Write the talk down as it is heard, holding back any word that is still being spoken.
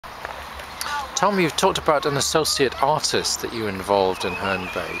Tell me, you've talked about an associate artist that you involved in Herne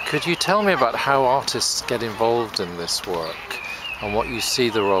Bay. Could you tell me about how artists get involved in this work and what you see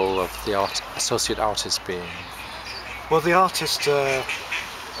the role of the associate artist being? Well, the artists are a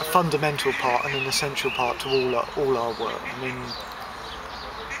fundamental part and an essential part to all our work. I mean,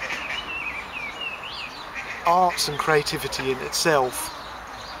 arts and creativity in itself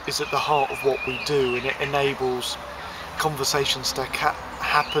is at the heart of what we do, and it enables conversations to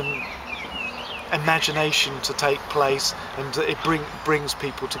happen, imagination to take place, and it brings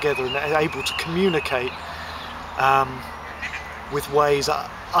people together and are able to communicate with ways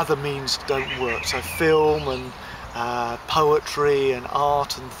other means don't work. So film and poetry and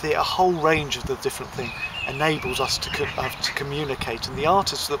art and theatre, a whole range of the different things enables us to communicate, and the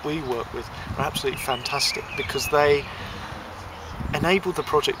artists that we work with are absolutely fantastic because they enable the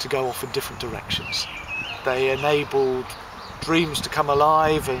project to go off in different directions. They enabled dreams to come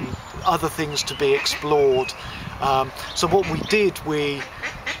alive and other things to be explored. So what we did, we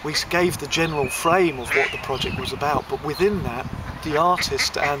gave the general frame of what the project was about, but within that, the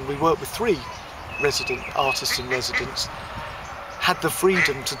artist, and we worked with 3 artists in residence, had the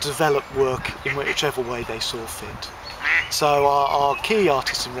freedom to develop work in whichever way they saw fit. So our key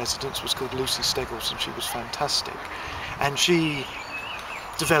artist in residence was called Lucy Steggles, and she was fantastic. And she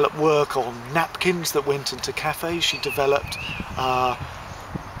developed work on napkins that went into cafes. She developed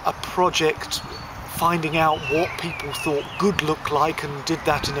a project finding out what people thought good looked like and did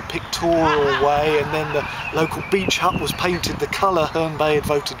that in a pictorial way, and then the local beach hut was painted the colour Herne Bay had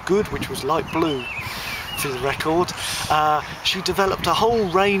voted good, which was light blue for the record. She developed a whole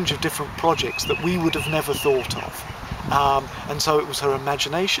range of different projects that we would have never thought of. And so it was her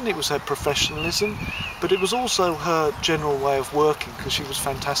imagination, it was her professionalism, but it was also her general way of working, because she was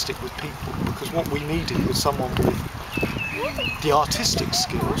fantastic with people, because what we needed was someone with the artistic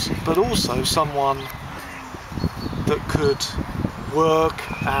skills, but also someone that could work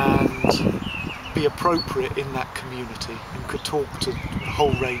and be appropriate in that community and could talk to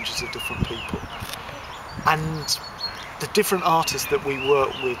whole ranges of different people. And the different artists that we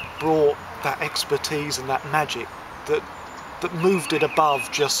worked with brought that expertise and that magic that moved it above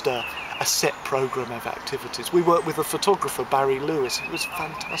just a set programme of activities. We worked with a photographer, Barry Lewis, who was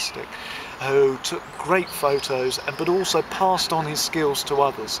fantastic, who took great photos but also passed on his skills to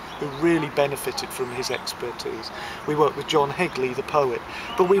others who really benefited from his expertise. We worked with John Hegley, the poet,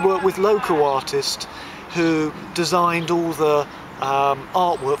 but we worked with local artists who designed all the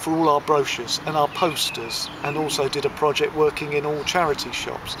artwork for all our brochures and our posters, and also did a project working in all charity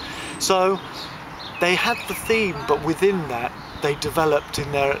shops. So they had the theme, but within that they developed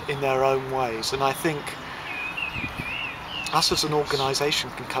in their own ways. And I think us as an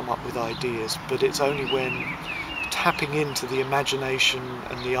organisation can come up with ideas, but it's only when tapping into the imagination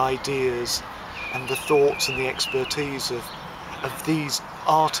and the ideas and the thoughts and the expertise of these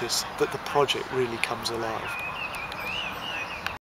artists that the project really comes alive.